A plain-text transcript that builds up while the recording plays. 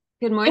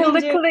Good morning, Jude.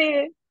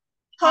 Illichly.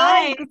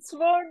 Hi, Hi, good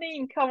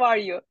morning. How are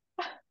you?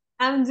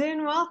 I'm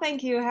doing well,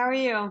 thank you. How are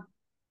you?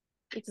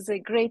 It is a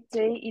great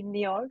day in New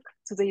York.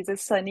 Today is a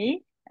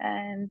sunny,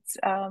 and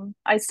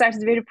I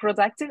started very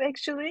productive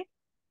actually,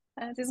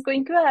 and it's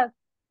going well. You?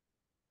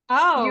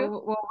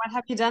 Oh, well, what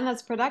have you done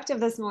that's productive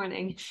this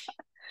morning?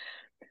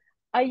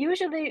 I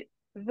usually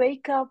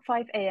wake up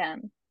 5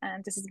 a.m.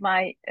 and this is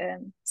my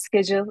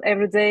schedule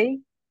every day.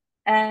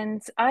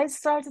 And I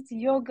started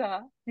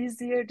yoga this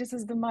year. This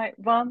is my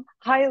one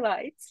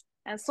highlight.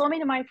 And so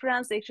many of my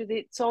friends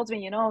actually told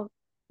me,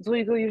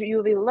 Duygu,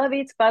 you will love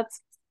it. But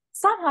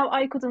somehow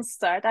I couldn't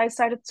start. I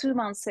started 2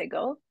 months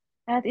ago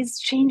and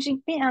it's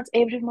changing me. And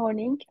every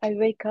morning I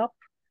wake up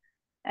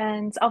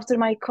and after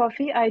my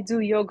coffee, I do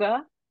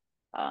yoga.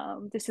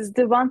 This is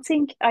the one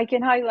thing I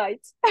can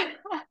highlight.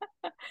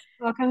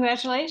 Well,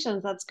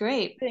 congratulations. That's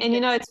great. Thank And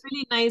you. it's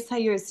really nice how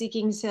you're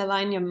seeking to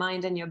align your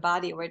mind and your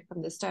body right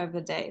from the start of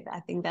the day. I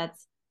think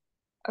that's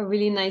a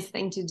really nice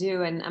thing to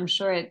do. And I'm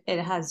sure it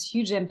has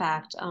huge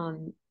impact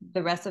on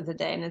the rest of the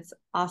day. And it's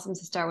awesome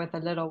to start with a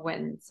little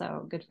win.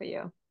 So good for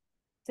you.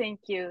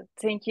 Thank you.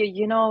 Thank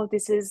you.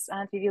 This is,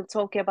 and we will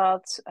talk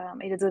about a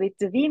little bit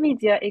the V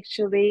media.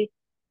 Actually,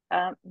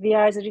 we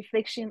are the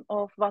reflection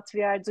of what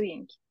we are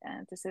doing.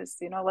 And this is,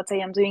 what I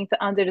am doing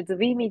under the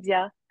V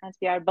media, and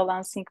we are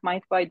balancing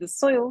mind by the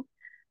soil.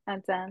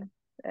 And then,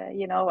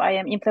 I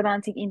am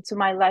implementing into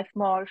my life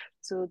more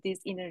to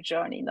this inner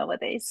journey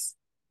nowadays.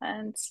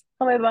 And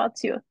how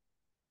about you?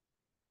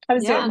 How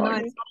is your Yeah, no,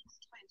 morning? it's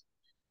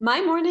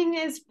my morning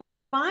is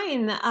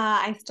fine.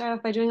 I start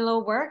off by doing a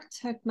little work,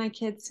 took my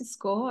kids to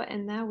school,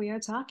 and now we are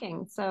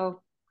talking.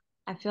 So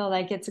I feel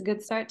like it's a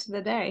good start to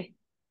the day.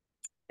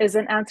 As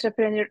an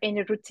entrepreneur,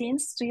 any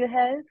routines do you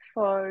have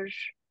for,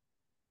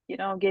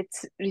 get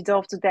rid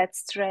of that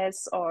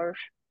stress or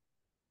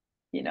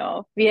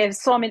we have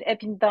so many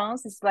up and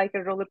downs. It's like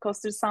a roller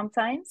coaster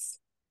sometimes.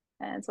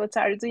 And what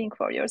are you doing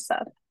for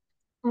yourself?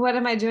 What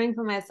am I doing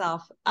for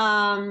myself?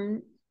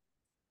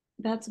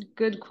 That's a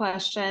good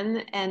question,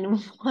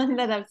 and one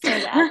that I've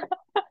started asking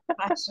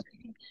questions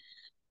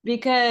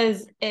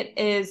because it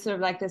is sort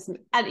of like this.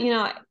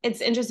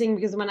 It's interesting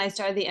because when I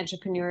started the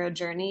entrepreneurial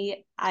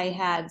journey, I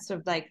had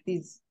sort of like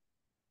these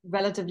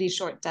relatively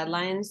short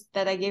deadlines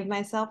that I gave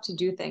myself to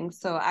do things.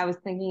 So I was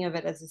thinking of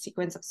it as a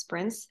sequence of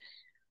sprints,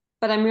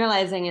 but I'm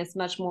realizing it's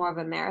much more of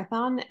a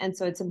marathon. And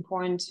so it's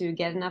important to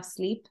get enough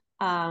sleep.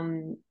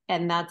 And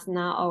that's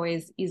not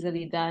always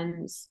easily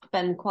done.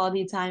 Spend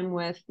quality time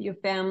with your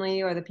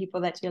family or the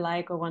people that you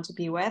like or want to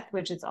be with,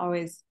 which is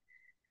always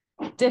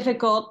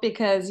difficult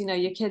because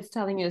your kids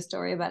telling you a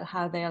story about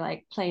how they're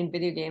like playing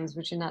video games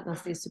which you're not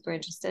necessarily super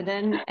interested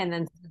in, and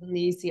then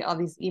suddenly you see all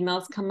these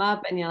emails come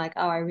up and you're like,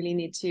 oh, I really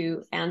need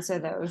to answer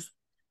those.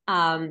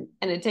 And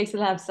it takes a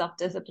lot of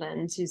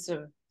self-discipline to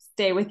sort of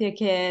stay with your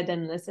kid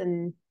and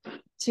listen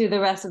to the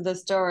rest of the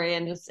story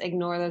and just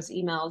ignore those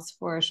emails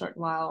for a short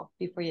while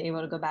before you're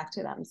able to go back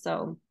to them.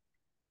 So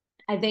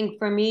I think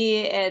for me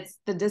it's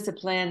the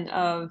discipline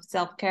of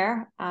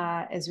self-care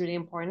is really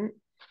important.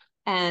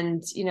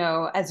 And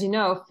as you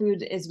know,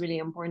 food is really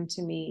important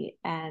to me,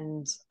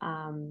 and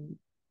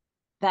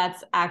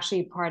that's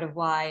actually part of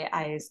why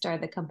I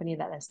started the company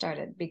that I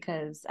started,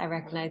 because I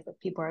recognize that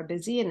people are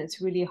busy and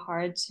it's really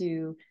hard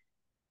to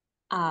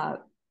uh,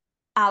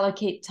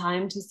 allocate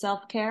time to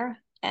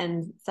self-care.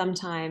 And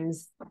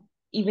sometimes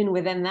even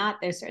within that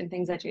there's certain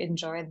things that you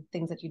enjoy and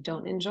things that you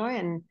don't enjoy,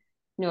 and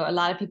a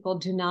lot of people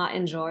do not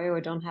enjoy or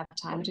don't have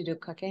time to do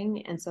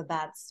cooking, and so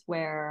that's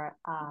where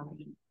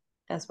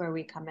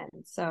we come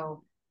in.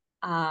 So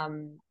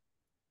um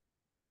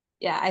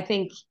yeah, I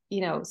think,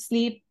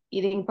 sleep,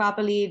 eating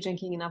properly,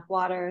 drinking enough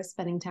water,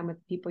 spending time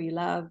with people you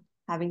love,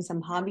 having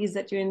some hobbies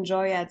that you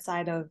enjoy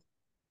outside of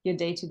your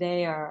day to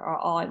day are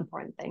all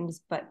important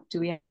things. But do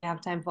we have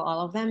time for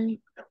all of them?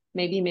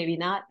 Maybe, maybe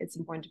not. It's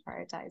important to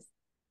prioritize.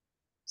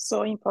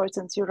 So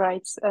important, you're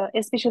right.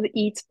 Especially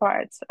eat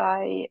part.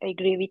 I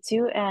agree with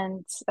you.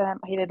 And I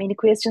have many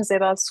questions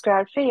about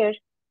Square Fair,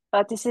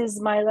 but this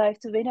is my life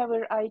too.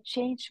 Whenever I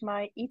change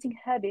my eating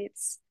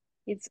habits,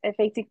 it's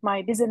affecting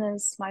my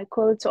business, my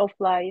quality of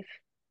life,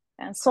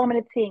 and so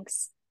many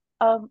things.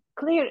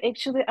 Clear,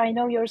 actually, I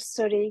know your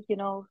story.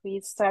 We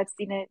started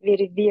in a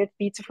very weird,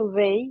 beautiful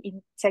way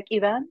in tech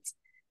event,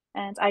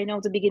 and I know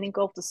the beginning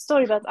of the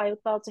story, but I would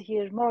love to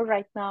hear more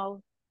right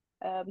now.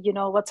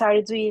 What are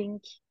you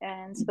doing,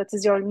 and what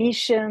is your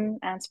mission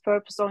and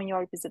purpose on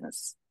your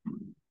business?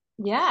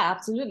 Yeah,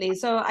 absolutely.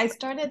 So I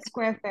started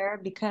Square Fair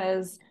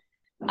because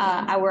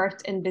I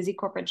worked in busy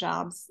corporate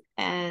jobs,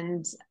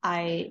 and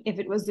if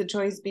it was the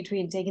choice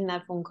between taking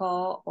that phone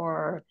call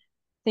or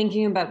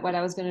thinking about what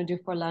I was going to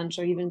do for lunch,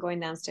 or even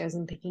going downstairs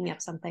and picking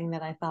up something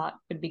that I thought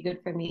would be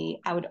good for me,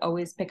 I would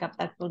always pick up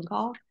that phone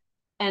call.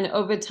 And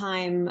over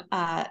time,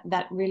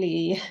 that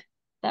really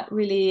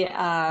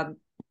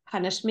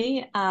punished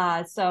me.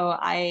 So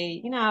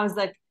I was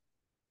like,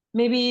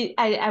 maybe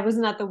I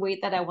wasn't at the weight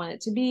that I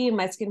wanted to be, and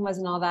my skin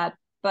wasn't all that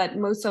But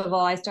most of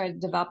all, I started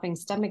developing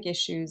stomach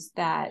issues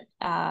that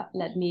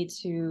led me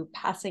to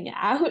passing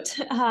out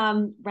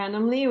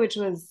randomly, which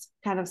was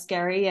kind of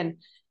scary. And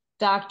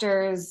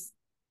doctors,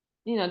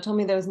 told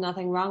me there was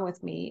nothing wrong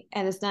with me.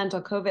 And it's not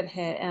until COVID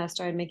hit and I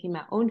started making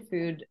my own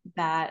food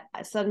that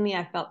suddenly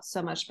I felt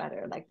so much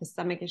better. Like the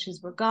stomach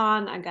issues were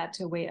gone. I got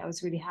to a weight I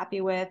was really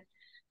happy with.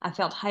 I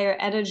felt higher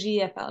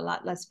energy. I felt a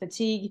lot less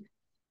fatigue.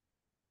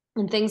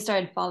 And things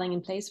started falling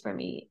in place for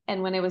me.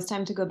 And when it was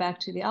time to go back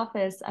to the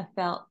office, I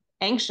felt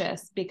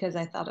anxious because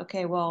I thought,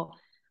 okay, well,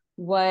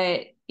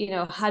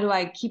 how do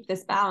I keep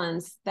this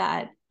balance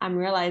that I'm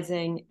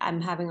realizing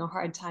I'm having a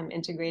hard time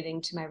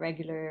integrating to my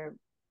regular,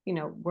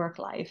 work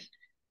life.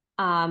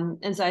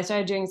 And so I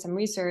started doing some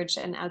research,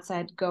 and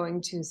outside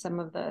going to some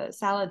of the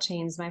salad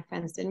chains, my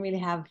friends didn't really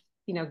have,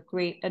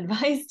 great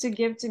advice to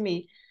give to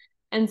me.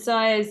 And so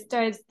I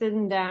started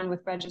sitting down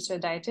with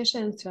registered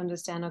dietitians to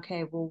understand,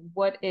 okay, well,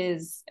 what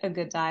is a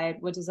good diet?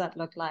 What does that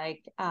look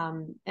like?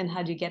 And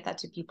how do you get that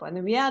to people? And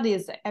the reality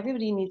is that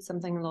everybody needs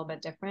something a little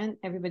bit different.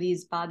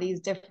 Everybody's body is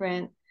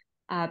different.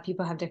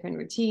 People have different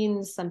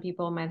routines. Some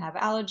people might have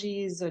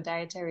allergies or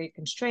dietary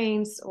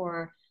constraints,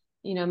 or,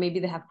 maybe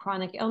they have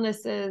chronic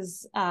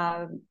illnesses.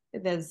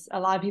 There's a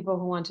lot of people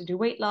who want to do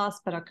weight loss,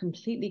 but are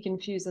completely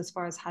confused as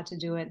far as how to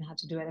do it and how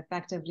to do it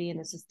effectively in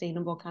a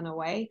sustainable kind of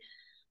way.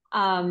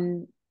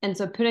 And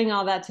so putting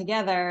all that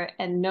together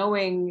and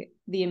knowing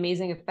the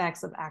amazing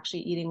effects of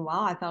actually eating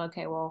well, I thought,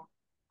 okay, well,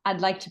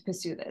 I'd like to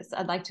pursue this.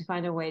 I'd like to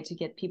find a way to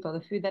get people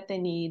the food that they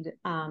need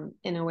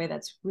in a way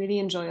that's really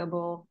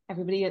enjoyable.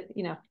 Everybody,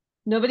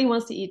 nobody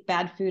wants to eat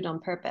bad food on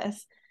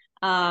purpose.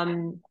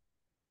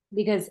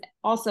 Because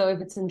also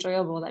if it's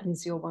enjoyable, that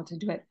means you'll want to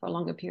do it for a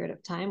longer period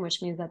of time,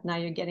 which means that now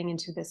you're getting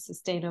into this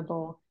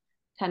sustainable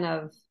kind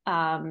of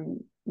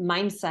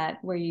mindset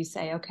where you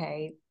say,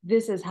 okay,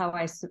 this is how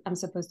I'm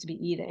supposed to be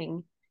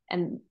eating,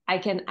 and I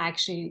can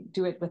actually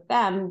do it with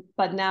them.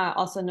 But now I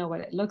also know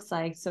what it looks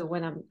like. So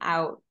when I'm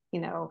out,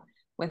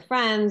 with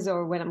friends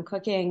or when I'm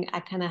cooking,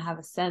 I kind of have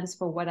a sense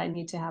for what I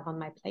need to have on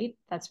my plate.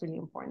 That's really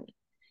important.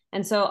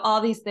 And so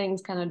all these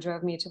things kind of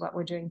drove me to what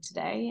we're doing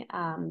today.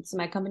 So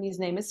my company's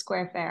name is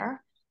Square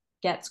Fare,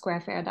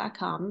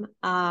 getsquarefare.com.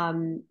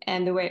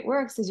 And the way it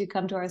works is you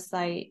come to our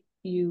site,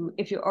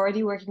 if you're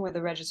already working with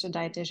a registered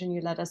dietitian,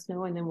 you let us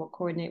know, and then we'll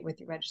coordinate with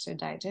your registered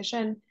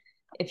dietitian.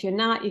 If you're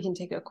not, you can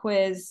take a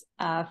quiz.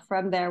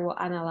 From there, we'll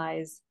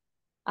analyze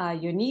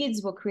your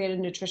needs. We'll create a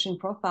nutrition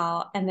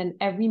profile, and then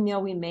every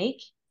meal we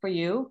make for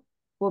you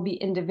will be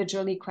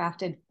individually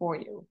crafted for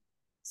you.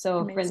 So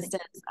amazing. For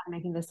instance, I'm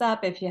making this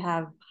up. If you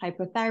have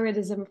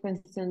hypothyroidism, for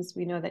instance,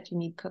 we know that you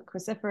need cooked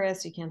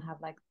cruciferous. You can't have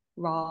like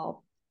raw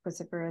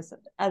cruciferous,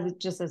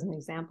 just as an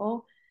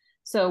example.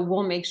 So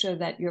we'll make sure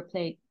that your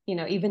plate,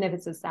 even if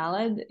it's a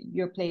salad,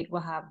 your plate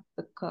will have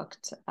the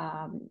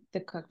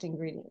cooked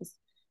ingredients.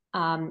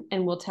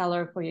 And we'll tell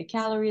her for your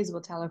calories,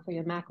 we'll tell her for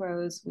your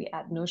macros. We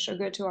add no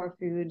sugar to our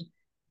food.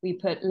 We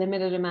put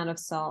limited amount of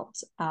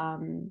salt.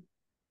 And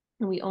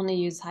we only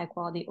use high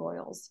quality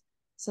oils,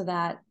 so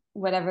that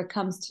whatever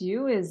comes to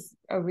you is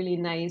a really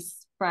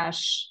nice,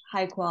 fresh,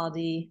 high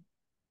quality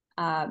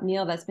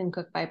meal that's been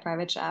cooked by a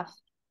private chef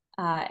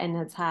and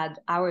has had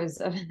hours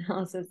of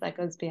analysis that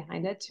goes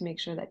behind it to make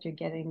sure that you're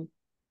getting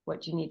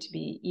what you need to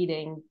be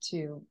eating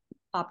to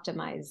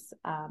optimize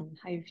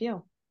how you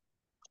feel.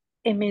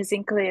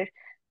 Amazing, Claire.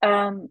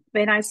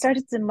 When I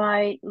started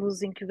my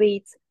losing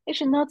weight,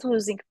 actually not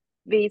losing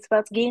weight,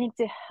 but gaining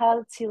the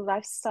healthy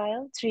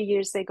lifestyle 3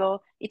 years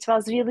ago, it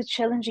was really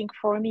challenging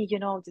for me,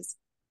 this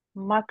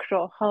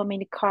macro, how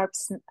many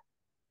carbs,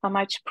 how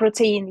much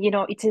protein,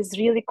 it is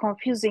really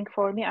confusing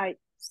for me. I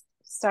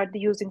started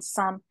using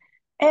some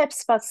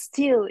apps, but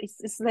still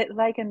it's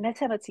like a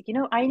mathematic,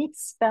 I need to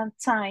spend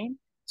time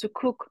to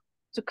cook,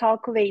 to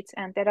calculate,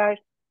 and there are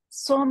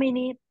so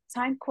many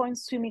time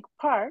consuming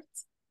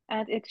parts,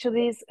 and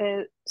actually is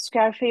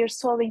Square Fare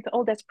solving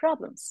all that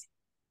problems.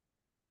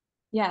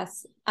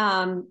 Yes.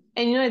 And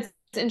it's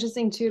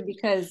interesting too,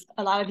 because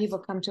a lot of people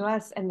come to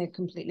us and they're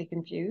completely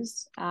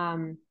confused.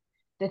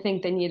 They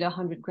think they need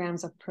 100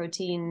 grams of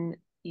protein,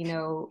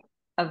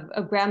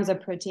 of grams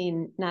of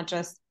protein, not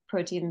just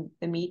protein,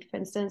 the meat, for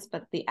instance,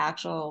 but the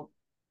actual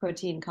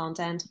protein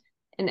content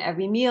in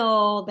every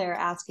meal. They're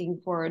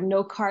asking for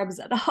no carbs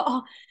at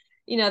all.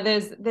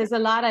 There's a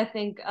lot, I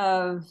think,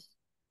 of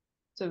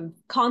sort of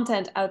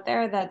content out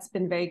there that's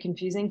been very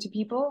confusing to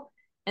people.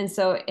 And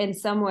so in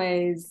some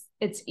ways,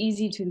 it's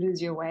easy to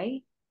lose your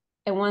way.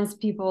 And once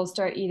people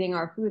start eating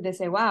our food, they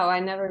say, wow, I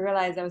never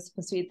realized I was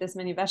supposed to eat this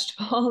many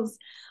vegetables.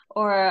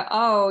 Or,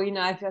 oh,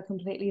 I feel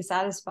completely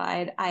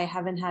satisfied. I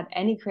haven't had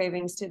any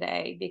cravings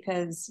today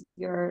because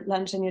your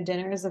lunch and your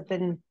dinners have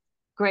been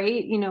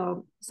great.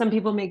 Some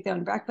people make their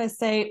own breakfast,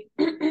 say,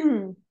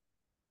 and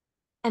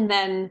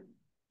then,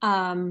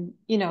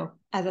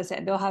 as I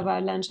said, they'll have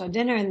our lunch or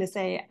dinner and they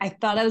say, I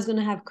thought I was going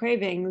to have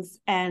cravings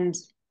and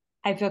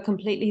I feel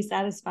completely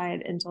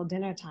satisfied until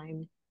dinner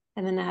time.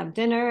 And then I have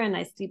dinner and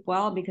I sleep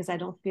well because I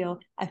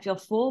feel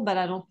full, but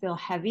I don't feel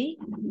heavy.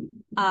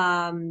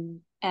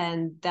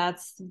 And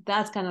that's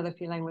kind of the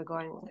feeling we're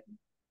going with.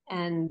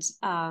 And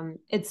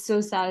it's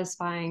so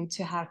satisfying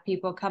to have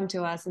people come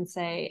to us and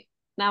say,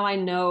 now I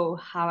know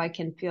how I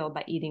can feel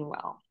by eating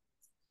well.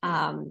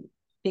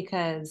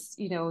 Because,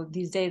 you know,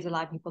 these days a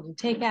lot of people do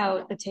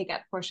takeout. The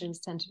takeout portions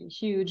tend to be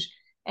huge,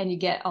 and you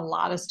get a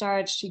lot of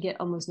starch. You get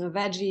almost no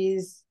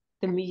veggies.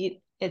 The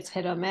meat, it's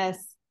hit or miss.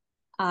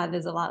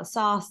 There's a lot of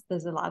sauce.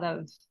 There's a lot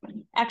of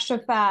extra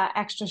fat,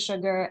 extra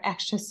sugar,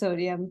 extra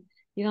sodium.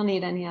 You don't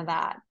need any of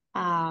that.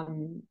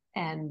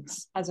 And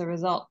as a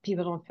result,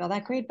 people don't feel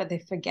that great, but they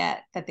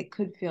forget that they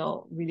could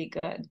feel really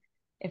good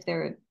if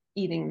they're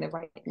eating the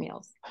right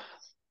meals.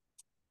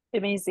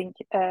 Amazing.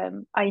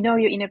 I know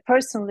you in a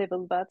personal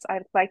level, but I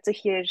would like to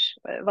hear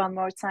one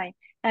more time.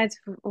 And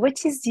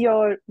what is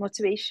your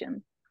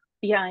motivation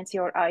behind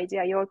your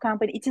idea, your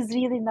company? It is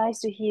really nice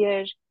to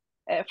hear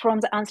from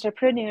the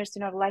entrepreneurs,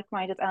 you know,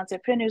 like-minded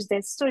entrepreneurs,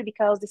 their story,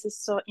 because this is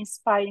so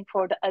inspiring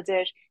for the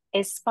other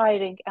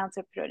aspiring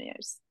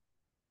entrepreneurs.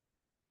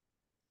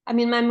 I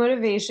mean, my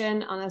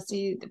motivation,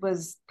 honestly,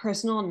 was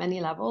personal on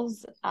many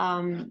levels.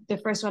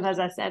 The first one, as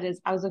I said, is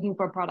I was looking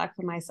for a product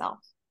for myself.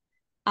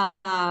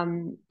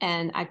 And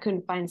I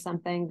couldn't find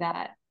something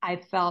that I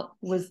felt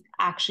was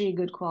actually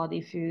good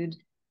quality food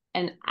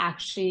and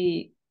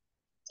actually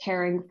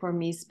caring for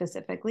me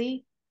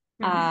specifically.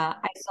 I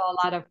saw a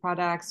lot of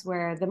products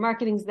where the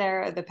marketing's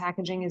there, the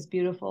packaging is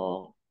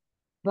beautiful,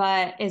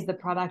 but is the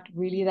product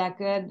really that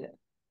good?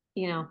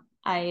 You know,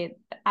 I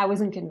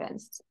wasn't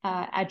convinced.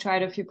 I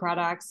tried a few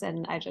products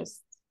and I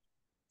just,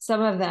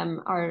 some of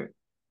them are,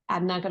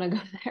 I'm not going to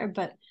go there,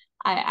 but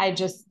I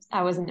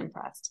wasn't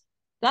impressed.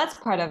 That's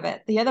part of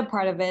it. The other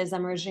part of it is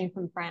I'm originally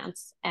from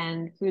France,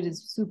 and food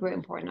is super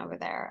important over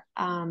there.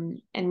 And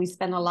we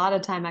spend a lot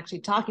of time actually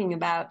talking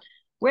about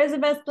where's the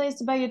best place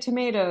to buy your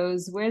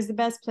tomatoes, where's the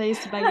best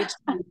place to buy your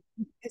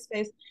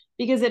cheese,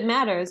 because it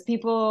matters.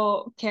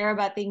 People care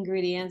about the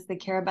ingredients, they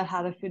care about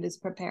how the food is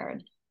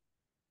prepared.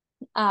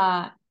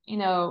 You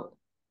know,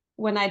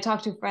 when I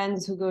talk to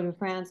friends who go to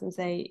France and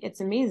say, it's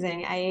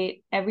amazing, I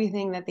ate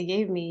everything that they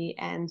gave me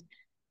and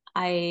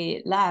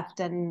I left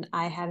and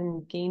I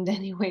hadn't gained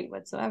any weight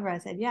whatsoever. I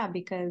said, yeah,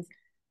 because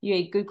you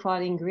ate good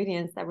quality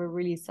ingredients that were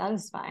really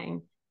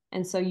satisfying.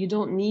 And so you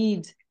don't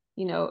need,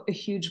 you know, a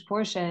huge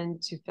portion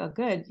to feel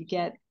good. You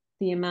get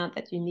the amount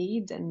that you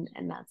need, and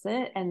that's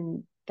it.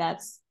 And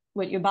that's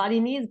what your body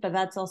needs, but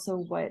that's also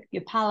what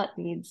your palate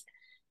needs,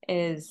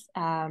 is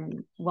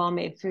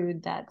well-made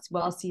food that's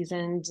well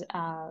seasoned,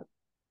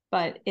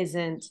 but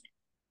isn't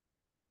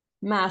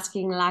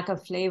masking lack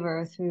of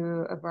flavor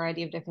through a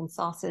variety of different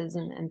sauces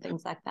and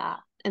things like that.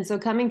 And so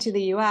coming to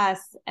the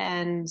US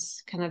and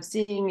kind of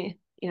seeing,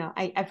 you know,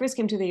 I first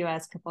came to the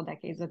US a couple of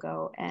decades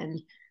ago, and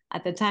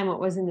at the time what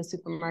was in the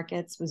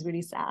supermarkets was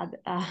really sad.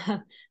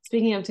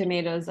 Speaking of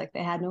tomatoes, like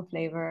they had no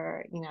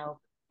flavor, you know,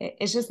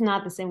 it's just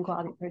not the same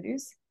quality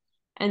produce.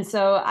 And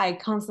so I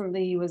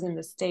constantly was in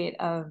the state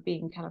of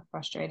being kind of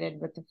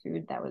frustrated with the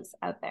food that was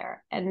out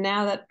there. And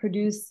now that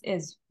produce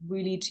is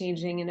really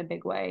changing in a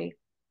big way,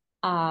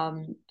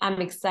 I'm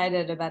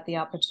excited about the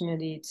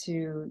opportunity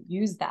to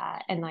use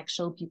that and like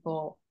show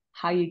people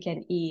how you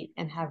can eat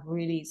and have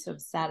really sort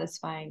of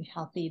satisfying,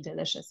 healthy,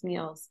 delicious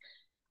meals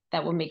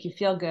that will make you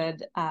feel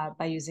good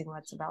by using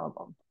what's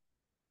available.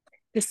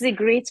 This is a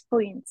great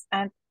point.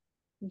 And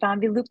when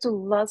we look to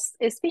last,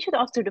 especially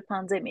after the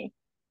pandemic,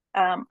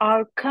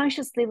 our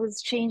conscious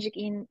levels changing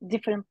in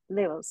different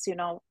levels, you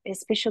know,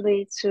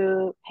 especially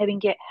to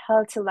having a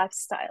healthy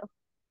lifestyle.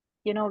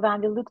 You know, when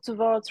we look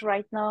towards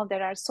right now,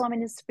 there are so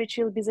many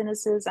spiritual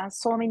businesses and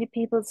so many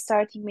people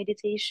starting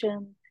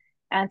meditation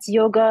and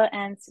yoga,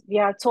 and we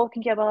are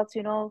talking about,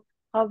 you know,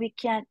 how we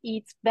can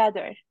eat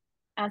better.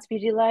 And we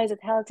realize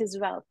that health is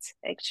wealth,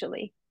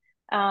 actually.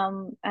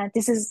 And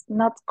this is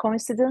not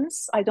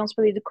coincidence. I don't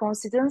believe the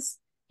coincidence.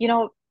 You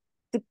know,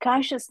 the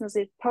consciousness,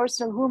 the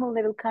personal human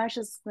level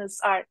consciousness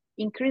are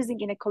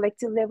increasing in a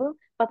collective level,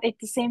 but at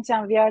the same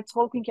time, we are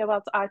talking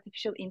about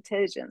artificial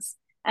intelligence.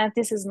 And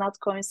this is not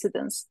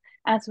coincidence.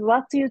 And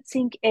what do you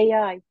think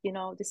AI, you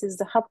know, this is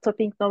the hot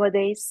topic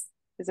nowadays,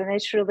 is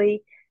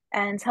naturally,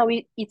 and how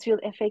it will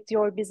affect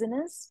your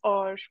business?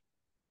 Or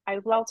I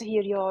would love to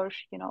hear your,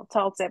 you know,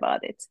 thoughts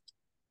about it.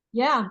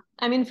 Yeah,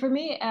 I mean, for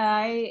me,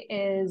 AI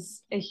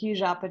is a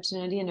huge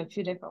opportunity in a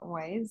few different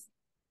ways.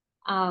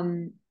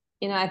 Um,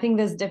 you know, I think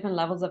there's different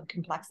levels of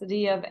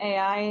complexity of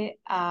AI.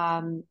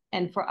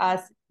 And for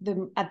us,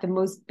 at the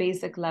most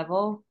basic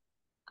level,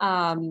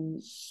 um,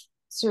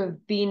 sort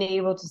of being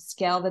able to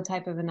scale the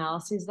type of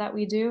analyses that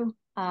we do,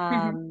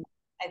 Mhm.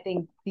 I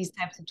think these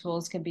types of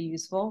tools can be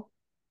useful.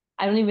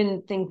 I don't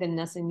even think they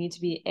necessarily need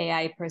to be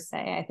AI per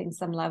se. I think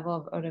some level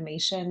of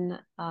automation,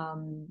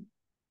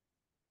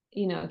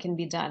 you know, can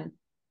be done.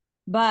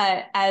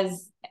 But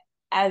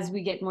as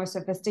we get more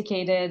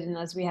sophisticated and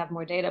as we have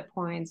more data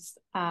points,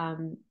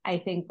 I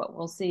think what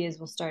we'll see is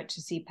we'll start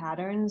to see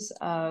patterns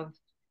of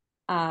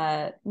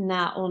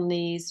not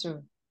only sort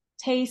of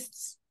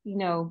tastes, you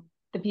know,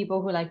 the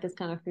people who like this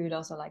kind of food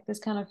also like this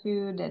kind of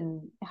food,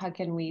 and how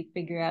can we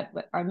figure out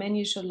what our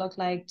menu should look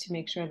like to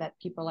make sure that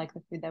people like the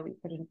food that we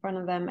put in front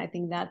of them. I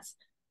think that's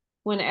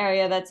one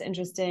area that's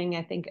interesting.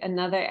 I think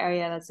another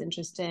area that's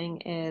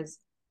interesting is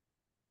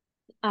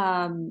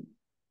um,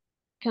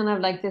 kind of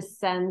like this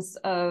sense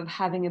of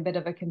having a bit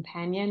of a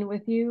companion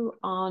with you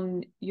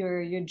on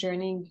your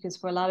journey, because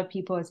for a lot of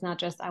people it's not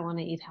just I want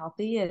to eat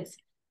healthy, it's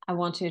I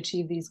want to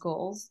achieve these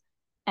goals,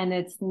 and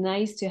it's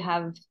nice to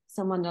have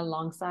someone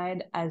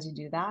alongside as you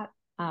do that.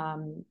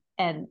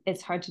 And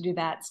it's hard to do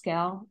that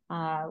scale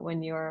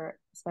when you're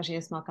especially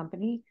a small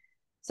company,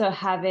 so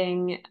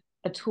having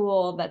a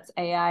tool that's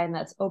AI and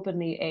that's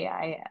openly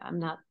AI,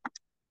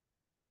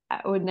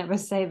 I would never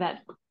say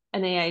that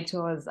an AI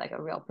tool is like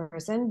a real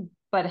person,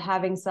 but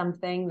having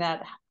something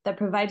that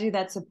provides you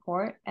that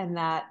support and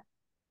that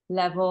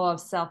level of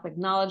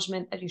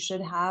self-acknowledgement that you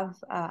should have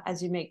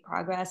as you make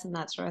progress and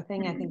that sort of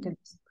thing, I think Mm. is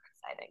super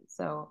exciting.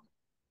 So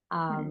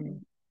um, Mm.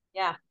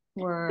 yeah,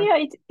 we're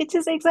Yeah, it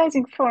is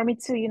exciting for me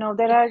too. You know,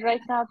 there are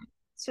right now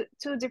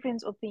two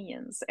different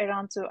opinions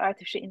around to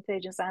artificial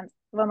intelligence, and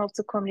one of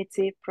the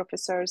community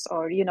professors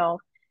or, you know,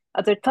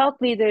 other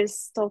thought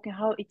leaders talking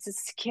how it's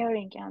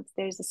scaring and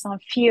there's some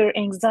fear,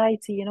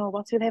 anxiety, you know,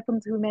 what will happen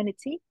to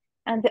humanity.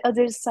 And the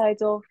other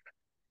side of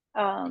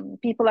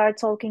people are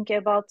talking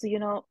about, you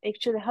know,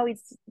 actually how it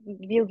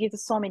will give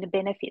so many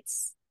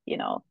benefits, you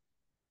know.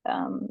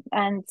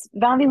 And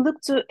when we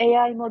look to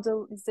AI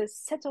model, it's a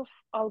set of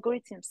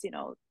algorithms, you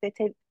know, that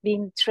have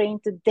been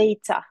trained to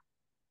data.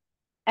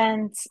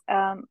 And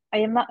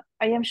I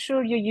am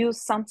sure you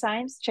use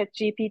sometimes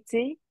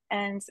ChatGPT,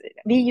 and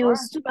we sure.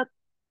 use to, but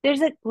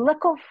there's a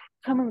lack of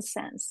common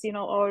sense, you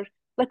know, or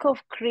lack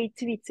of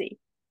creativity.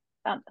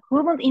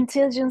 Human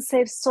intelligence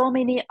has so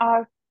many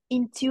are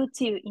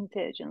intuitive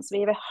intelligence. We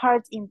have a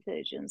heart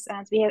intelligence,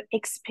 and we have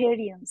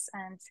experience,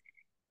 and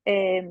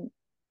um,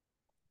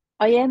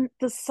 I am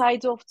the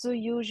side of the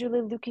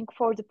usually looking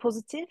for the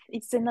positive.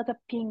 It's not a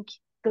pink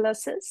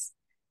glasses.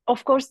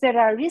 Of course, there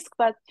are risks,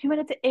 but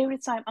humanity every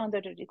time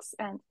under the risks,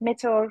 and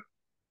meteor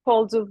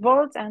hold the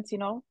world, and, you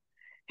know,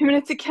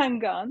 humanity can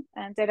go on,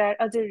 and there are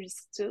other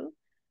risks too.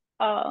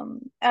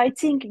 I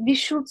think we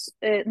should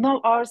know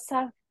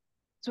ourselves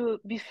to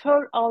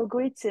before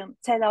algorithm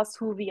tell us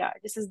who we are.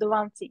 This is the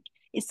one thing.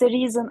 It's the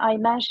reason I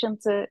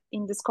mentioned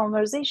in this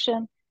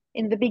conversation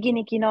in the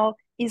beginning. You know,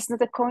 it's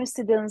not a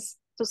coincidence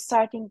to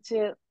starting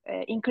to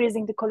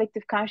increasing the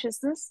collective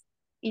consciousness.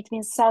 It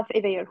means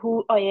self-aware,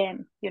 who I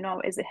am. You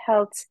know, as a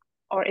health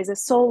or as a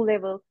soul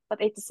level.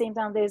 But at the same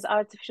time, there is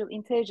artificial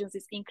intelligence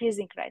is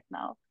increasing right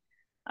now.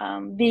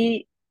 Um,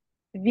 we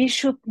we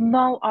should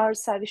know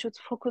ourselves. We should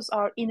focus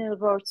our inner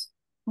world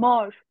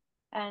more.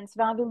 And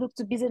when we look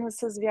to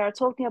businesses, we are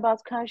talking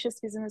about conscious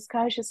business,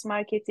 conscious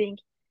marketing.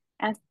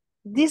 And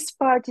this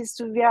part is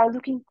to, we are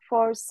looking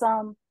for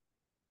some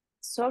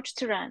search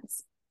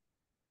trends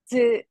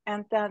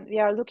and then we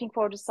are looking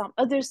for some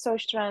other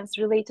search trends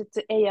related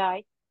to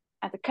AI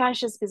and the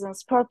conscious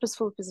business,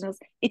 purposeful business.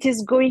 It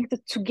is going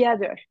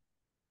together.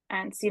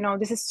 And, you know,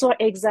 this is so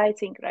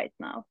exciting right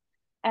now.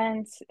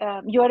 And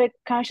you are a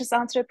conscious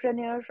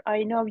entrepreneur.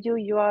 I know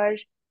you are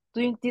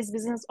doing this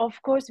business.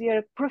 Of course, we are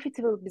a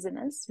profitable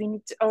business. We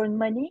need to earn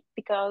money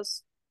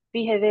because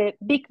we have a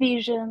big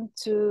vision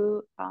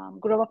to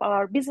grow up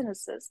our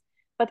businesses.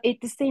 But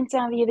at the same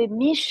time, we have a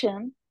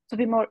mission to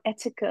be more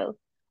ethical,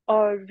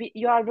 or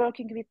you are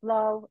working with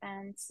love,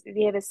 and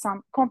we have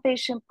some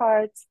compassion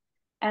parts.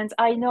 And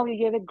I know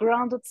you have a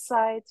grounded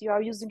side, you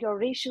are using your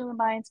rational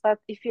mind, but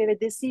if you have a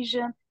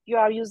decision, you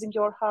are using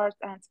your heart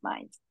and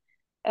mind.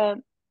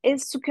 Um,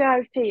 is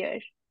Square fair?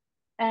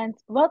 And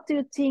what do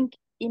you think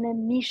in a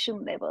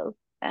mission level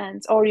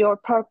and or your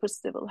purpose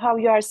level? How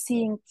you are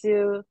seeing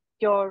to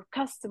your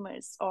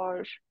customers,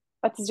 or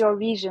what is your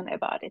vision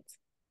about it?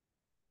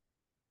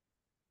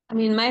 I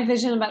mean, my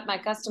vision about my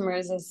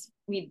customers is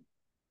we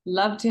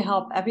love to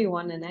help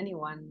everyone and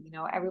anyone. You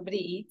know, everybody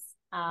eats.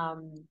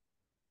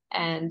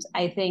 And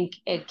I think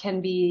it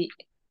can be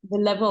the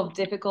level of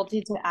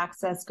difficulty to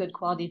access good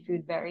quality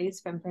food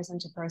varies from person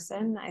to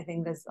person. I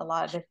think there's a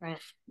lot of different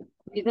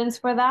reasons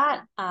for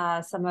that.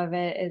 Some of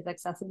it is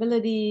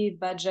accessibility,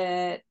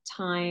 budget,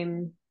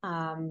 time,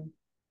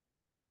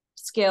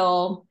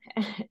 skill,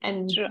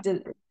 and Sure.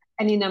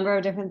 any number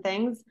of different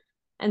things.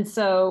 And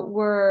so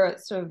we're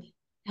sort of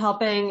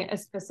helping a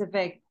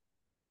specific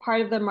part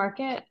of the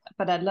market,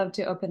 but I'd love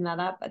to open that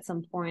up at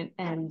some point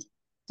and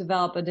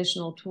develop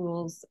additional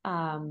tools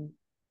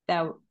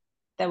that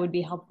that would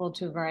be helpful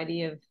to a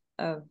variety of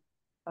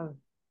of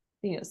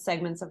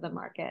segments of the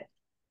market.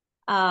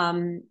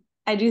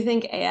 I do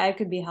think AI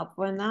could be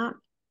helpful in that.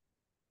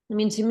 I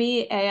mean, to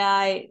me,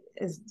 AI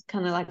is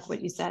kind of like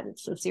what you said.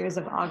 It's a series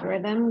of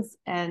algorithms,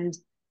 and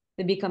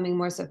they're becoming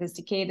more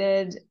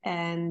sophisticated.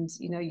 And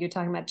you're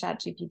talking about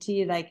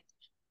ChatGPT. Like,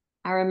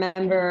 I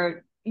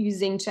remember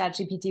using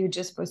ChatGPT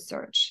just for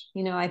search.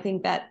 I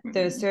think that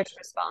the Mm. search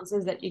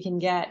responses that you can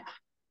get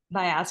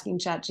by asking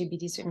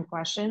ChatGPT certain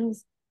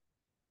questions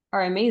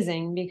are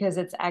amazing because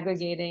it's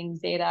aggregating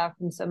data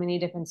from so many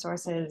different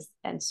sources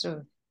and sort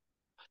of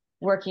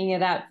working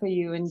it out for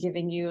you and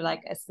giving you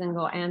like a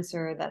single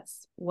answer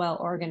that's well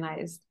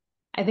organized.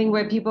 I think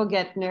where people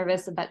get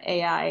nervous about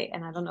AI,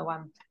 and I don't know why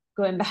I'm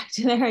going back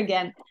to there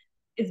again,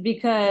 is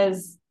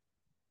because,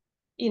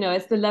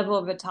 it's the level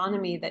of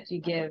autonomy that you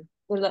give,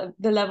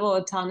 the level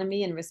of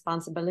autonomy and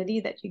responsibility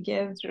that you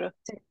give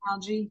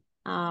technology.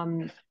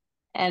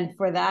 And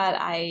for that,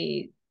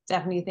 I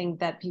definitely think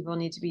that people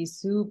need to be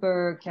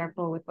super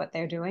careful with what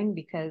they're doing,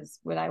 because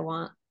would I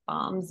want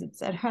bombs, et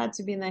cetera,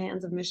 to be in the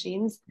hands of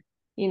machines?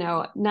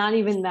 Not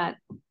even that.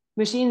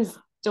 Machines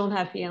don't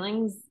have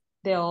feelings.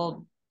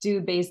 They'll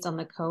do based on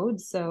the code.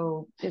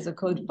 So is a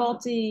code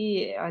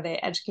faulty? Are there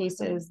edge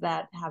cases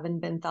that haven't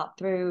been thought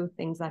through?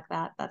 Things like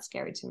that. That's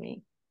scary to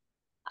me.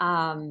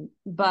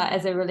 But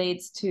as it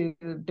relates to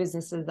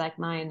businesses like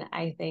mine,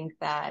 I think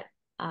that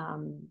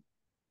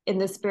in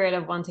the spirit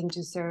of wanting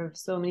to serve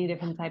so many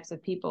different types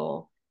of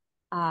people,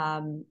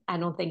 I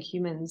don't think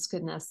humans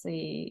could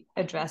necessarily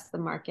address the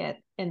market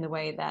in the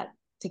way that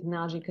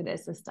technology could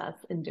assist us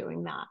in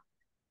doing that.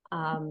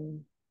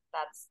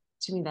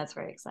 To me, that's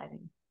very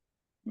exciting.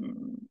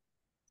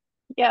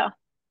 Yeah.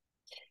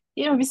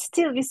 We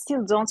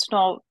still don't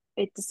know.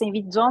 At the same,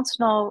 we don't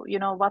know,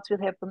 what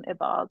will happen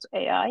about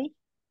AI.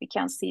 We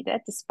can see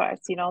that this part,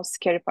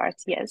 scary part,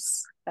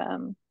 yes.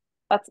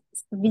 But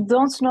we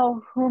don't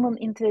know human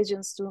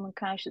intelligence to human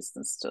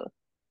consciousness too.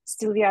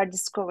 Still, we are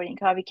discovering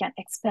how we can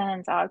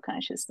expand our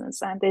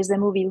consciousness. And there's a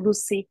movie,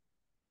 Lucy.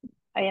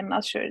 I am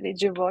not sure.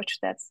 Did you watch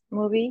that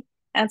movie?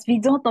 And we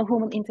don't know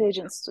human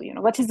intelligence too.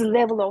 What is the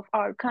level of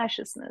our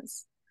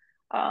consciousness?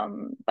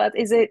 But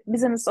as a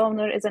business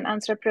owner, as an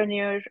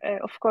entrepreneur,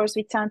 of course,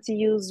 we tend to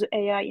use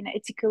AI in an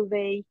ethical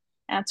way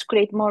and to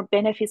create more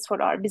benefits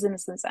for our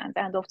businesses and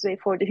end of the day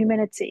for the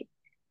humanity.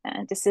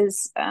 And this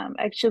is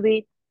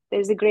actually,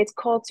 there's a great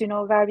quote,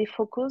 where we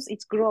focus,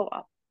 it's grow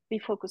up. We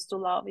focus to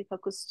love, we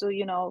focus to,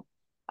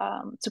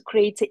 to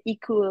create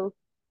equal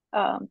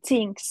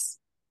things.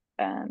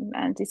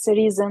 And it's a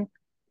reason,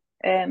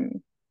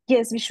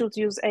 yes, we should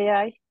use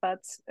AI,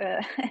 but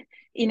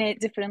in a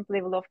different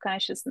level of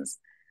consciousness.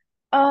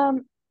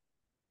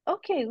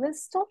 Okay,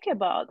 let's talk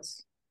about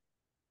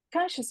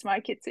conscious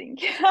marketing.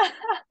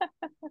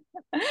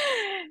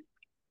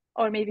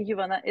 Or maybe you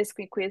wanna ask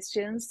me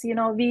questions.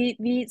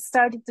 We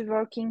started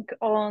working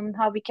on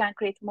how we can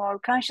create more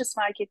conscious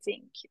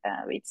marketing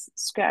with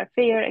Square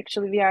Fair.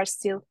 Actually, we are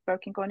still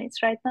working on it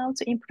right now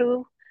to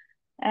improve.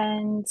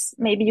 And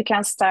maybe you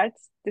can start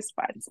this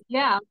part.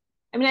 Yeah.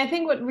 I mean, I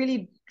think what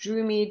really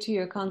drew me to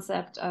your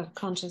concept of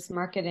conscious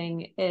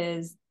marketing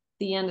is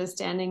the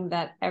understanding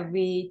that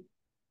every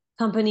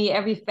company,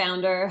 every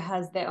founder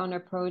has their own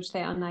approach,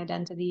 their own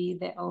identity,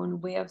 their own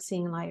way of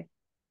seeing life.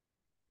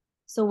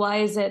 So why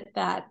is it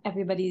that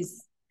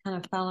everybody's kind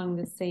of following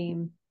the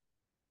same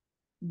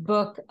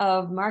book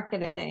of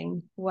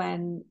marketing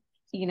when,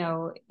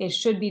 it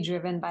should be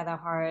driven by the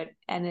heart,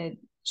 and it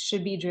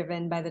should be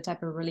driven by the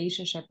type of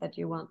relationship that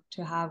you want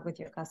to have with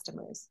your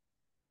customers?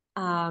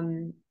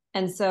 And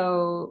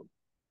so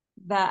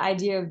that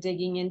idea of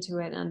digging into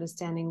it and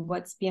understanding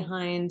what's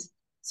behind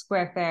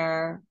Square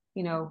Fair,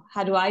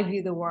 how do I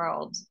view the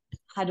world?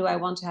 How do I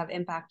want to have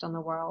impact on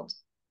the world?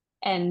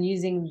 And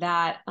using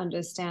that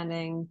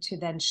understanding to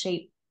then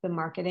shape the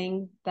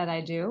marketing that I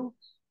do,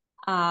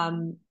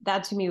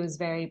 that to me was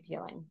very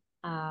appealing.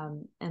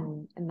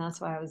 And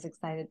that's why I was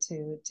excited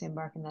to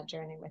embark on that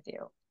journey with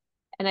you.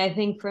 And I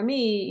think for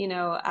me,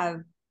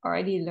 I've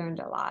already learned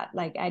a lot.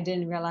 Like, I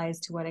didn't realize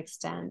to what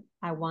extent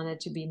I wanted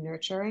to be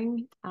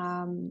nurturing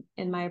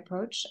in my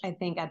approach. I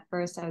think at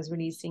first I was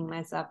really seeing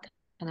myself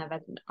kind of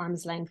at an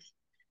arm's length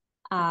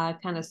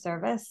kind of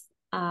service.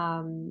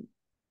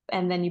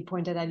 And then you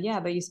pointed out,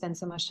 yeah, but you spend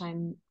so much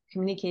time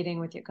communicating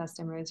with your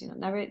customers.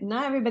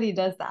 Not everybody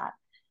does that.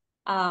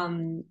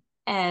 And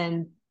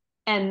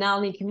not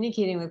only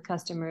communicating with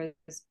customers,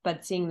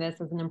 but seeing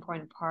this as an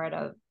important part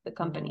of the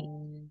company.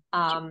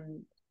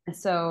 And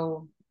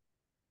so,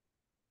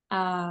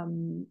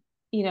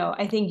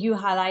 I think you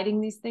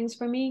highlighting these things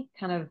for me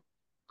kind of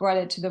brought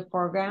it to the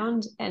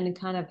foreground and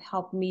kind of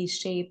helped me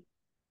shape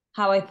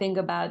how I think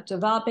about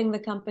developing the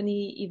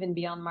company, even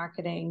beyond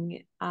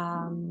marketing,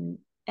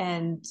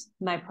 and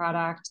my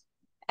product,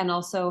 and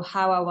also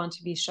how I want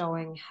to be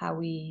showing how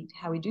we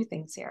do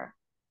things here.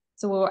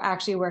 So we're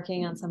actually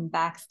working on some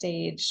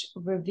backstage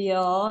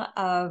reveal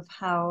of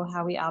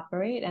how we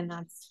operate, and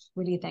that's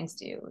really thanks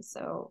to you.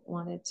 So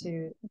wanted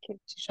to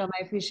show my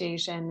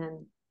appreciation,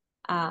 and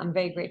I'm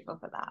very grateful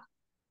for that.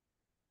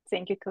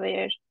 Thank you,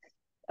 Claire.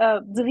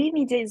 The V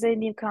Media is a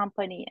new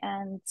company,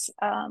 and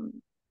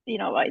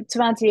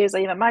 20 years I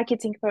am a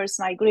marketing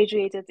person. I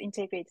graduated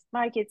integrated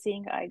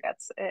marketing. I got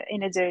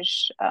another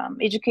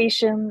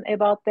education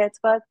about that.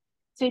 But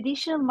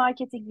traditional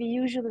marketing we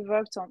usually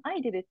worked on, I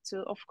did it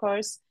too, of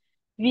course.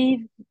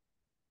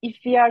 If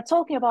we are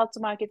talking about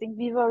the marketing,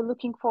 we were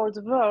looking for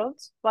the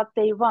world, what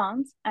they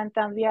want, and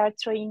then we are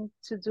trying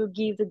to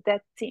give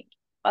that thing.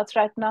 But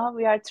right now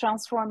we are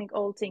transforming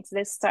all things.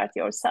 Let's start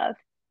yourself.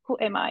 Who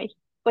am I?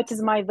 What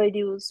is my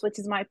values? What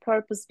is my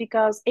purpose?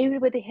 Because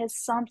everybody has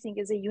something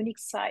as a unique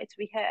side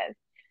we have,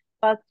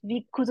 but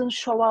we couldn't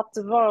show up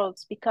the world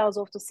because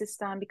of the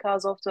system,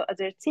 because of the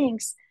other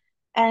things.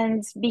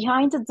 And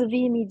behind the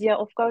V Media,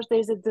 of course,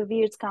 there's a The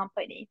Weird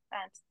company,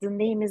 and the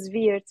name is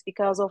weird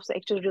because of the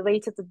actually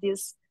related to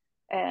these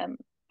um,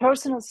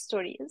 personal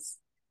stories.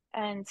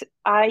 And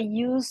I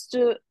used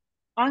to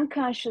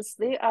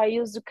unconsciously, I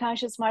used the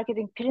conscious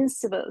marketing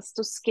principles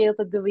to scale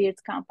the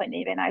Weird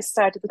company. When I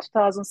started in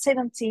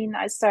 2017,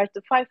 I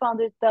started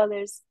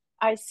 $500.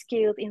 I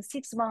scaled in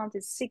 6 months,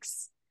 it's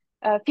six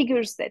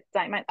figures that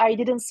time. And I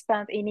didn't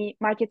spend any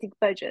marketing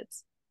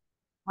budgets.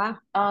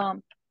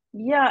 Wow.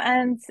 Yeah,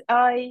 and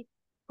I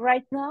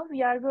right now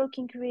we are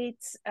working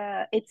with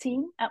a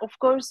team. And of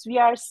course, we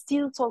are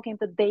still talking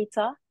the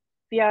data.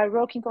 We are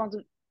working on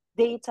the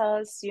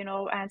datas,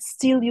 and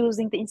still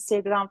using the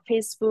Instagram,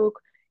 Facebook,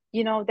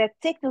 that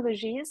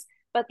technologies,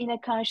 but in a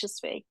conscious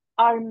way.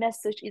 Our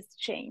message is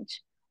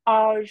change.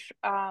 Our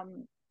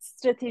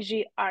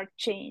strategy are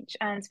change.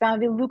 And when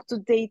we look to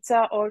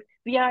data, or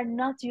we are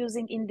not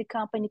using in the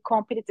company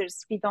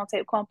competitors, we don't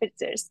have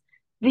competitors.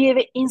 We have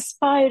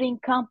inspiring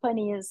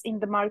companies in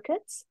the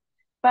markets,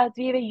 but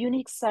we have a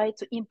unique site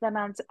to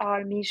implement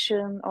our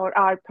mission or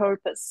our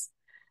purpose.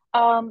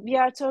 We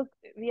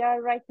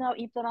are right now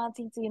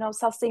implementing the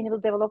sustainable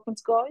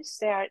development goals.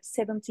 There are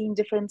 17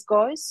 different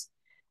goals,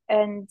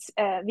 and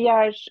we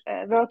are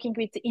working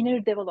with the inner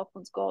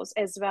development goals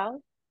as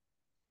well.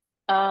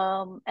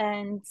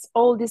 And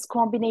all this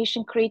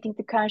combination creating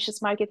the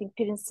conscious marketing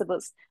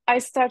principles. I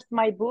started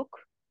my book,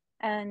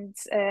 and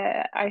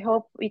I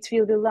hope it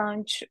will be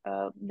launched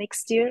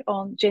next year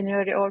on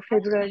January or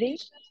February.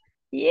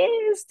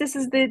 Yes, this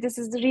is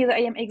the real. I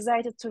am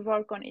excited to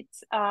work on it.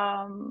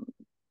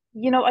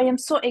 I am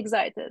so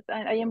excited,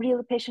 and I am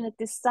really passionate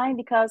this time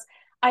because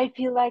I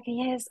feel like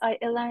yes, I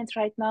aligned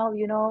right now.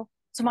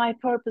 To my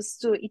purpose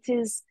too. It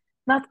is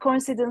not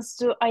coincidence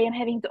too. I am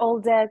having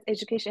all that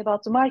education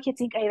about the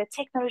marketing. I have a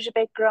technology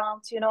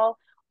background.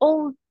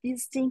 All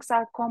these things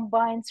are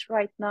combined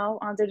right now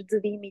under the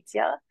V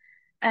Media,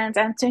 and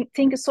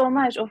thank you so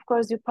much. Of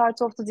course, you're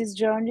part of this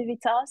journey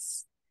with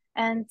us,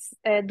 and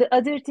the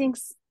other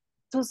things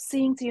to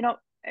think,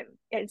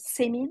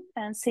 Semin,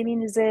 and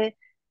Semin is a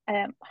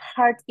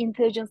heart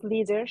intelligence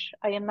leader.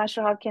 I am not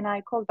sure how can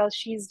I call, but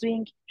she's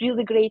doing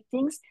really great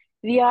things.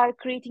 We are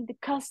creating the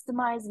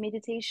customized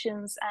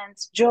meditations and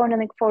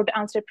journaling for the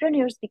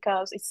entrepreneurs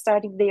because it's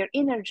starting their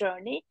inner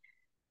journey.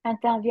 And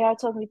then we are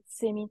talking with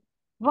Semin.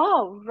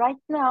 Wow,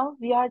 right now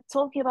we are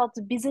talking about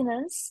the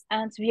business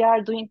and we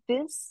are doing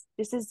this.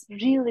 This is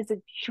really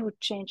the huge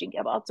changing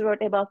about the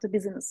world, about the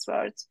business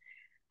world.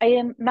 I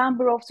am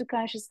member of the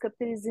Conscious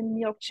Capitalism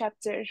New York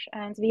chapter,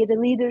 and we had a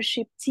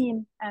leadership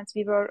team, and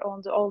we were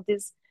on all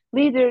this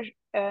leadership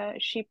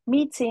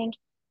meeting,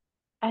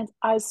 and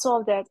I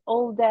saw that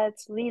all that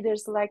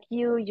leaders like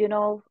you,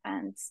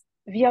 and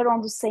we are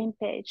on the same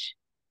page.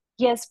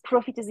 Yes,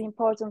 profit is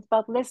important,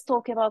 but let's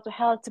talk about the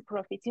healthy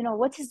profit.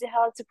 What is the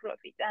healthy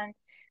profit and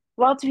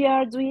what we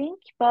are doing,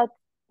 but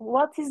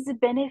what is the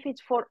benefit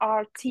for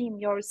our team,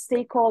 your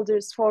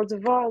stakeholders, for the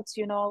world.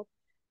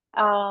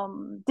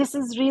 This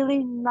is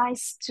really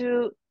nice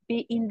to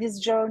be in this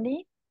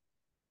journey.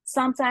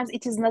 Sometimes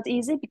it is not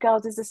easy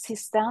because there's a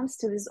system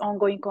still is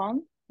ongoing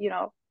on,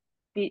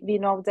 we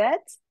know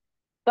that.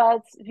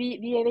 But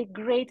we have a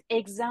great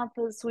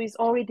examples who is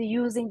already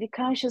using the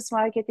conscious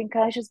marketing,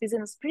 conscious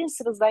business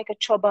principles like a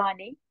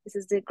Chobani. This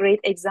is the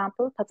great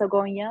example.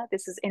 Patagonia,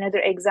 this is another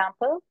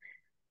example.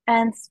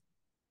 And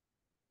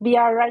we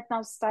are right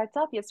now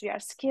startup. Yes, we are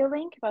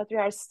scaling, but we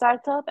are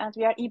startup and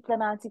we are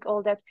implementing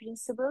all that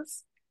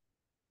principles.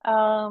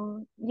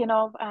 And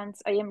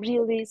I am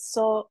really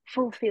so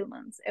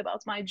fulfillment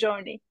about my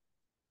journey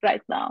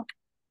right now.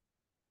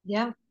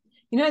 Yeah.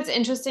 It's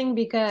interesting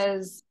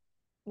because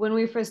when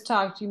we first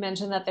talked, you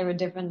mentioned that there were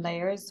different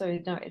layers. So,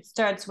 it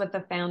starts with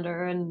the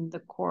founder and the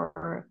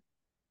core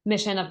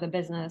mission of the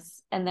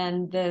business. And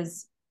then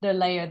there's the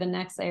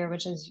next layer,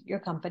 which is your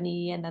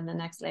company. And then the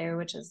next layer,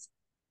 which is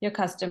your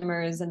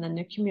customers and then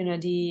your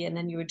community. And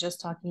then you were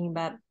just talking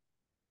about,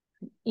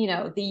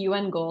 the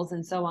UN goals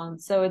and so on.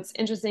 So it's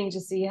interesting to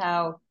see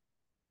how,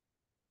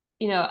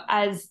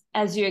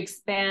 as you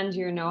expand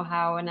your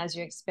know-how and as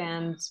you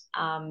expand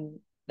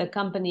the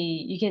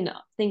company, you can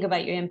think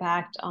about your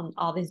impact on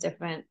all these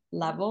different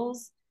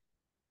levels.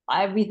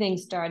 Everything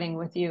starting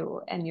with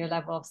you and your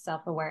level of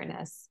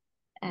self-awareness.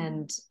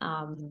 And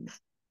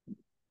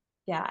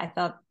yeah, I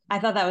thought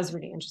that was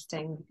really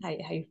interesting how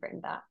you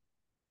framed that.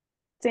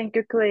 Thank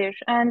you, Claire.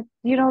 And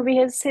we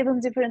have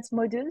 7 different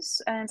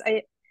modules, and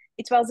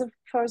it was the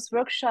first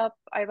workshop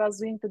I was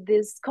doing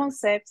this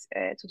concept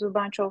to do a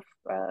bunch of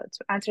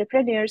to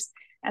entrepreneurs,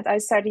 and I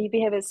started.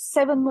 We have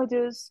 7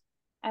 modules,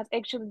 and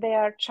actually they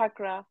are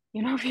chakra.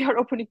 We are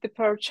opening the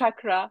pearl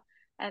chakra,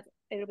 and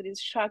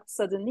everybody's shocked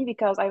suddenly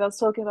because I was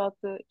talking about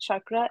the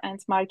chakra and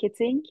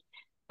marketing.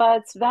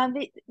 But when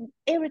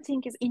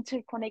everything is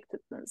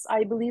interconnectedness,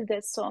 I believe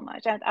that so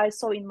much, and I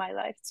saw in my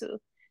life too.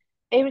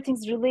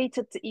 Everything's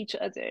related to each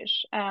other.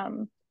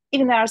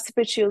 Even our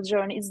spiritual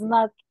journey is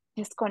not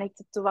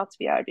disconnected to what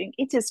we are doing.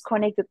 It is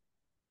connected.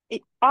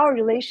 Our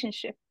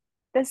relationship.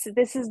 this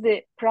is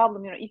the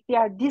problem, you know, if we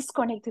are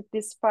disconnected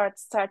this part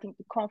starting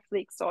to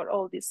conflicts or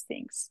all these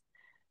things.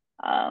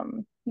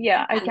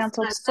 Yeah, I And can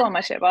talk so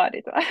much about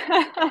it.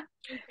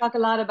 we talk a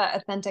lot about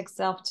authentic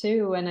self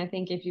too. And I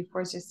think if you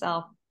force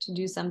yourself to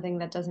do something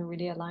that doesn't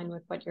really align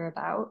with what you're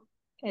about,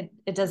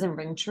 it doesn't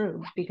ring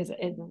true because it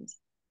isn't.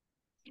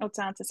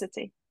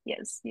 Authenticity.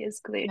 Yes, yes,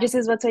 clear. This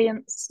is what I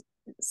am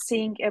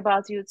seeing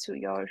about you to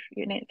your,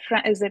 you know,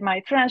 as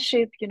my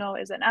friendship, you know,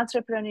 as an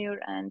entrepreneur,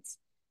 and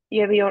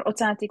you have your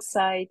authentic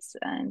side,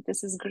 and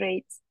this is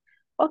great.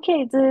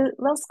 Okay, the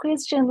last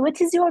question. What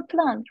is your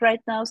plan right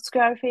now,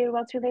 Square Fair?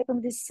 What will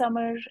happen this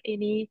summer?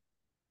 Any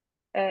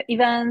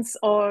events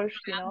or,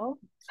 you know,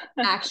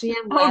 Actually,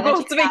 I'm or glad that go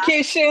you to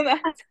vacation and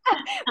asked.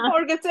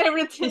 forget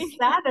everything?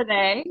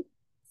 This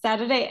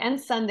Saturday and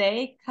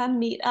Sunday, come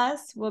meet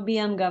us. We'll be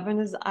on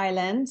Governor's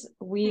Island.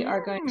 We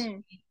are going to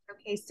Mm. be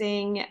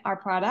showcasing our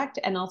product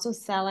and also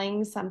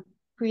selling some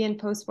pre and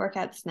post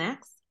workout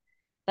snacks.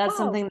 That's Wow.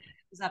 something that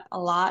comes up a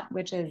lot,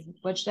 which is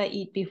what should I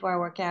eat before I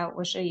work out?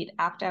 What should I eat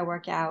after I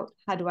work out?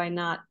 How do I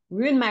not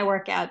ruin my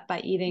workout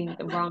by eating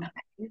the wrong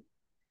thing?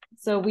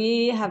 So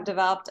we have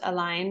developed a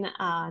line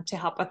to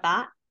help with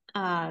that.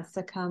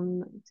 So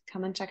come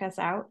and check us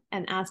out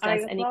and ask I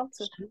us would any love to.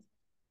 questions.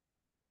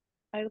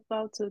 I would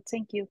love to.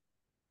 Thank you.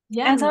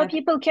 Yeah, And how my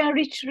people can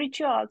reach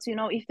you out, you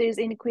know, if there's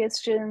any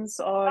questions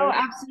Oh, or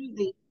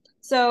absolutely.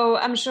 So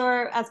I'm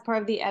sure as part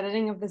of the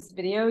editing of this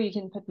video, you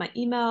can put my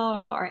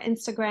email or no,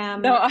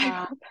 Instagram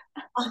I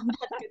on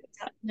that good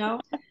stuff. No.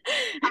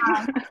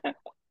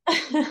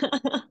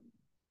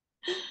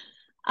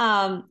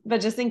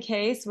 But just in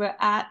case, we're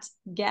at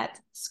Get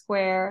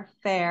Square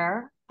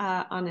Fair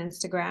on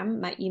Instagram.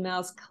 My email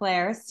is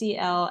Claire,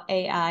 Claire,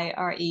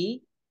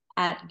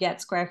 at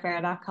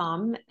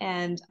getsquarefair.com.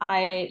 And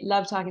I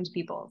love talking to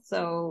people.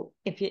 So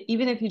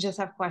even if you just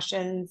have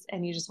questions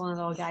and you just want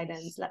a little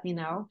guidance, let me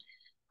know.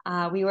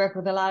 We work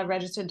with a lot of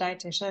registered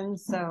dietitians.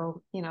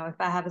 So, you know, if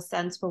I have a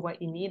sense for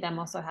what you need, I'm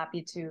also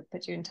happy to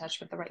put you in touch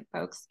with the right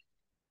folks.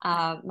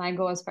 My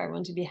goal is for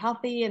everyone to be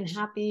healthy and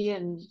happy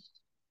and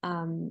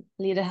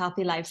lead a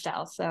healthy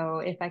lifestyle. So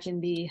if I can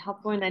be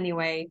helpful in any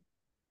way,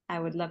 I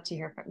would love to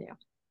hear from you.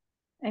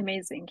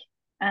 amazing.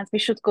 And we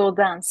should go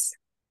dance.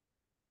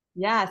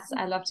 Yes,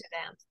 I love to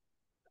dance.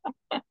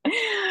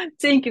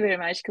 Thank you very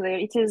much, Claire.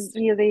 It is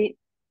really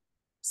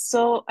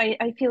so,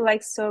 I feel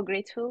like so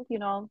grateful, you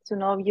know, to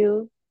know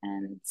you.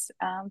 And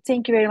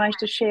thank you very much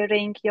to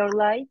sharing your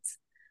light,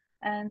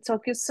 and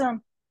talk to you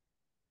soon.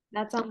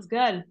 That sounds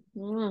good.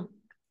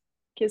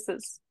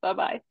 Kisses. Bye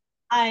bye.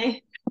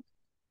 Bye.